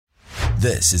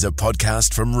This is a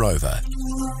podcast from Rover.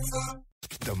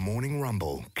 The Morning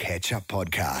Rumble Catch-Up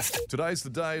Podcast. Today's the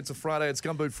day. It's a Friday. It's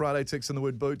Gumboot Friday. Text in the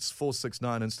word boots,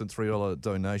 469, instant $3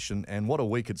 donation. And what a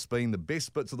week it's been. The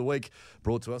best bits of the week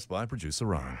brought to us by producer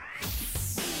Ryan.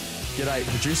 G'day,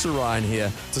 producer Ryan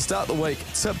here. To start the week,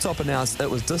 Tip Top announced it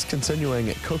was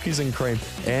discontinuing cookies and cream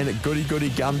and Goody Goody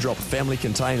Gumdrop family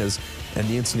containers, and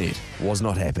the internet was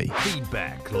not happy.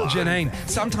 Feedback. Janine,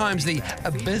 sometimes the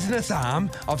business arm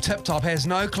of Tip Top has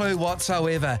no clue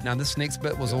whatsoever. Now, this next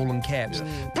bit was all in caps.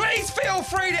 Please feel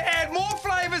free to add more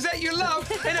flavours that you love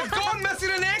and have gone missing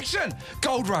in action.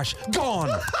 Gold Rush, gone.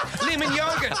 Lemon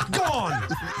yogurt, gone.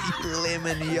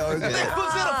 Lemon yogurt.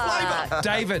 Was that a flavour?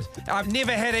 David, I've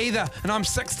never had either, and I'm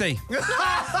 60.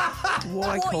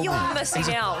 Why What you're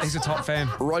missing out. He's a top fan.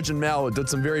 Roger Mel did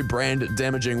some very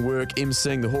brand-damaging work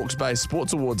emceeing the Hawke's Bay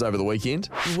Sports Awards over the weekend.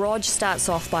 Rog starts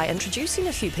off by introducing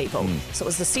a few people. So it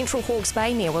was the Central Hawke's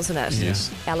Bay mayor, wasn't it?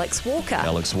 Yes. Alex Walker.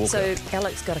 Alex Walker. So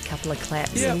Alex got a couple of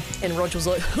claps Yeah. and Rog was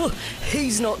like,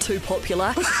 he's not too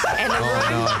popular. And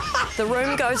the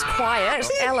room goes quiet.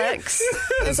 Alex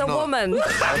is a woman. Of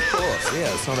course,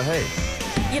 yeah, it's not a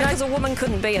he. You know, a woman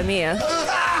couldn't be a mayor.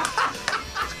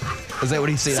 Is that what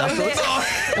he said So afterwards?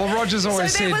 that- Well, Roger's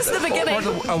always So that said was the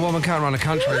beginning. a woman can't run a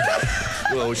country.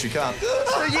 Well, she can't.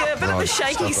 So yeah, a bit of a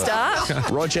shaky start.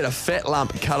 Rog had a fat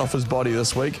lump cut off his body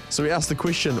this week, so we asked the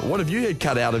question, what have you had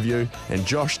cut out of you? And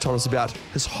Josh told us about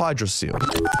his Hydrocele.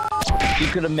 You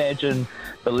could imagine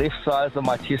the left side of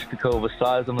my testicle the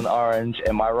size of an orange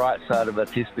and my right side of a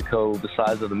testicle the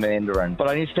size of the mandarin. But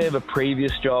I used to have a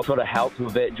previous job sort of helped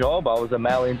with that job. I was a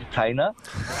male entertainer.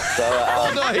 So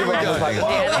Here we go. Bring it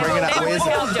up. That Where's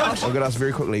would help, Josh. I've got to ask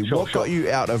very quickly, Sure, what got you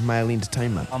out of male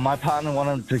entertainment? My partner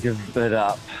wanted to give it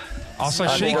up. Oh, so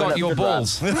she got your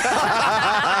balls.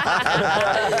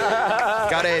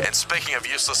 Got it. And speaking of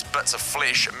useless bits of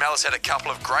flesh, Mel has had a couple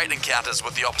of great encounters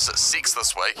with the opposite sex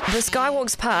this week. This guy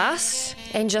walks past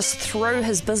and just threw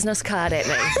his business card at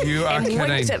me. You are and kidding.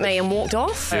 winked at me and walked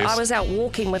off. Yes. I was out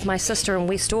walking with my sister in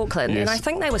West Auckland, and I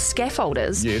think they were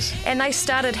scaffolders. Yes. And they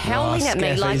started howling at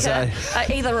me like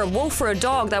either a wolf or a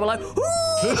dog. They were like,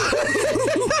 "Ooh!"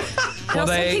 And I was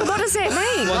thinking, what does that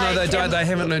mean? Well, no, Like, they don't. They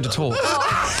haven't learned to talk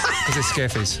because they're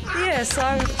scaffies. Yeah, so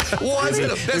Why is it?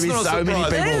 That's There'd be not a so many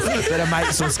surprise. people that are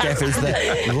mates with scaffers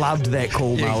that loved that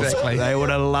call, Yeah, Mel. exactly. They would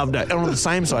have loved it. And on the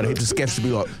same side, heaps of scaffers would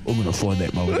be like, I'm going to find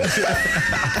that Mel.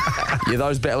 Yeah,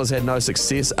 those battlers had no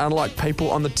success, unlike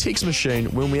people on the text machine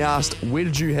when we asked, where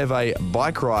did you have a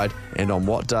bike ride and on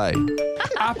what day?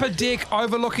 Upper deck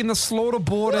overlooking the slaughter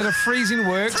board at a freezing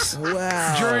works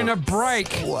Wow. during a break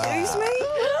excuse me?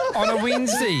 on a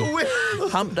Wednesday.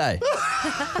 Hump day.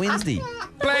 Wednesday.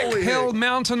 Black Hill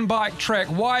mountain bike track,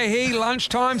 Waihi,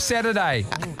 lunchtime Saturday.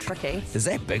 Tricky. Is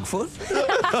that Bigfoot?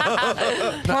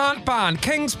 Plant Barn,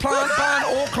 King's Plant Barn,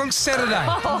 Auckland Saturday.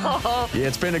 Yeah,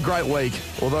 it's been a great week,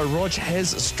 although Rog has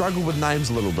struggled with names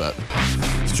a little bit.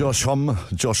 Josh Homme.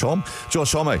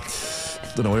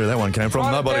 Don't know where that one came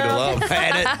from. Nobody to love.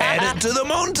 Add it to the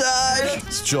montage.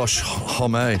 It's Josh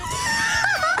Homme.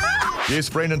 Yes,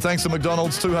 Brendan, thanks to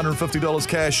McDonald's. $250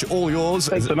 cash, all yours.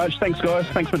 Thanks so much. Thanks, guys.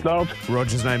 Thanks, McDonald's.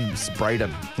 Roger's name's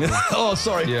Braden. Oh,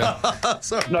 sorry. Yeah.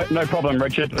 No problem,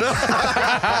 Richard.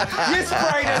 Yes,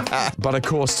 Braden. But of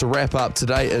course, to wrap up,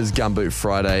 today is Gumboot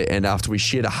Friday, and after we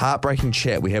shared a heartbreaking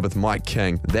chat we had with Mike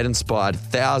King, that inspired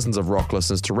thousands of rock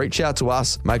listeners to reach out to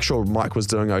us, make sure Mike was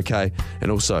doing okay, and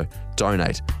also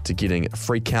donate to getting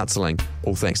free counselling,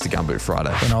 all thanks to Gumboot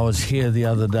Friday. When I was here the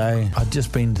other day, I'd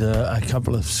just been to a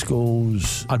couple of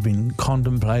schools. I'd been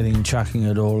contemplating chucking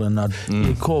it all, and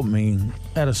it caught me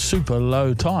at a super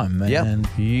low time, man. Yeah, And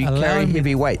you carry allowing me-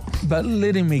 heavy weight. But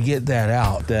letting me get that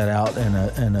out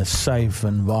in a safe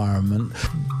environment,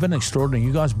 been extraordinary.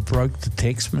 You guys broke the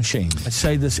text machine. I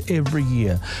say this every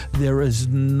year. There is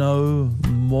no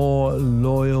more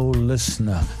loyal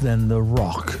listener than the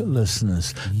rock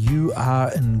listeners. You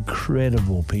are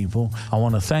incredible, people. I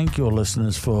want to thank your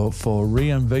listeners for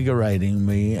reinvigorating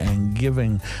me and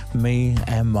giving me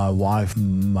and my wife,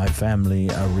 my family,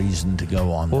 a reason to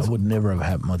go on. That would never have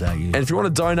happened without you. And if you want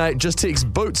to donate, just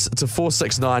text BOOTS to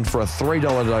 469 for a $3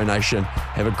 donation.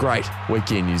 Have a great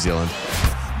weekend, New Zealand.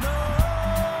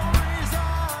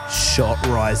 Shot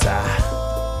riser.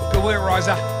 Good work,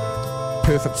 Riser.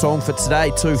 Perfect song for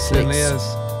today, too. Certainly is.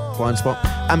 Blind spot.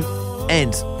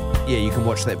 And yeah, you can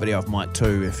watch that video of Mike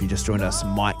too if you just joined us,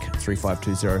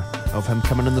 Mike3520, of him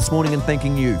coming in this morning and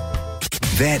thanking you.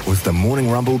 That was the Morning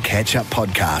Rumble Catch-Up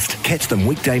Podcast. Catch them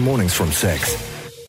weekday mornings from 6.